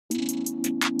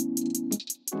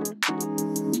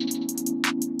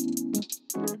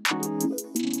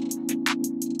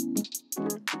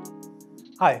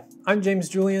Hi, I'm James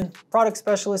Julian, Product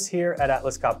Specialist here at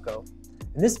Atlas Copco.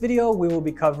 In this video, we will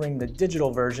be covering the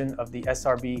digital version of the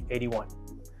SRB 81.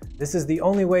 This is the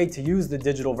only way to use the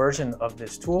digital version of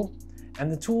this tool,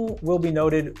 and the tool will be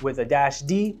noted with a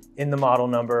 -D in the model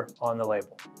number on the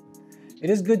label. It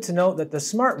is good to note that the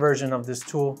smart version of this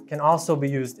tool can also be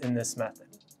used in this method.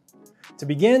 To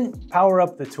begin, power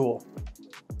up the tool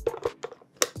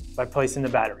by placing the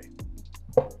battery.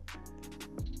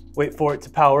 Wait for it to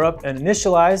power up and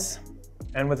initialize,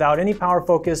 and without any power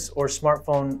focus or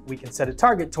smartphone, we can set a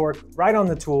target torque right on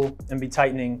the tool and be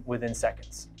tightening within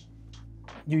seconds.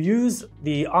 You use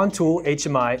the on-tool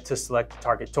HMI to select the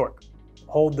target torque.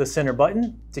 Hold the center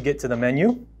button to get to the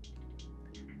menu,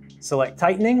 select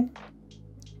tightening,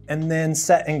 and then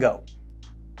set and go.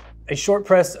 A short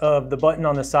press of the button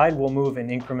on the side will move in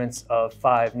increments of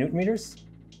 5 Newton meters.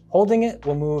 Holding it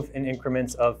will move in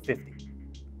increments of 50.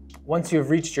 Once you have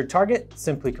reached your target,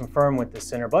 simply confirm with the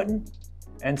center button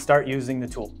and start using the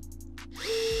tool.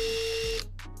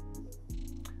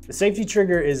 The safety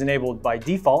trigger is enabled by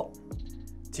default.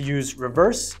 To use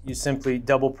reverse, you simply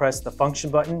double press the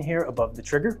function button here above the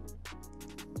trigger.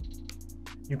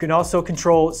 You can also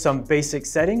control some basic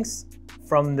settings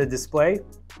from the display,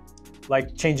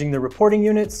 like changing the reporting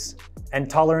units and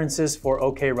tolerances for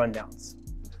OK rundowns.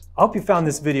 I hope you found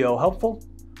this video helpful.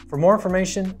 For more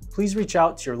information, please reach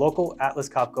out to your local Atlas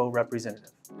Copco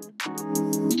representative.